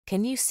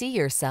Can you see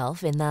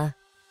yourself in the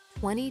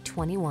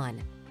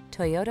 2021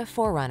 Toyota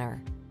 4Runner?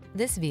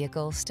 This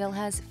vehicle still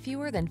has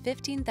fewer than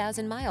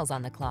 15,000 miles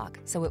on the clock,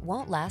 so it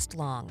won't last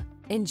long.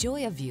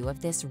 Enjoy a view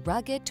of this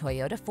rugged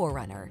Toyota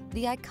 4Runner,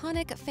 the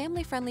iconic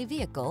family-friendly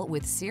vehicle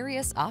with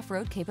serious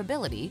off-road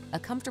capability, a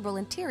comfortable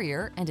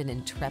interior, and an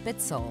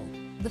intrepid soul.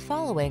 The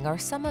following are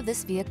some of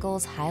this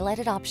vehicle's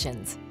highlighted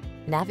options: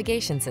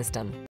 navigation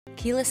system,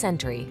 keyless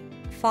entry,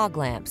 fog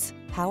lamps,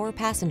 power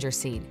passenger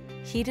seat,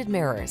 heated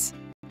mirrors,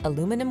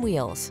 aluminum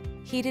wheels,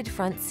 heated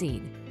front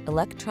seat,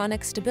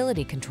 electronic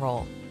stability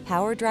control,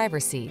 power driver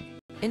seat,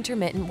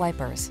 intermittent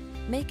wipers.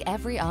 Make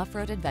every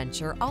off-road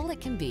adventure all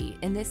it can be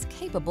in this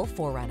capable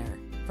 4Runner.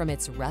 From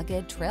its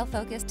rugged,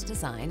 trail-focused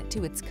design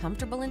to its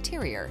comfortable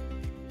interior,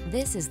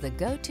 this is the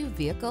go-to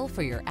vehicle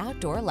for your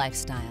outdoor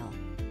lifestyle.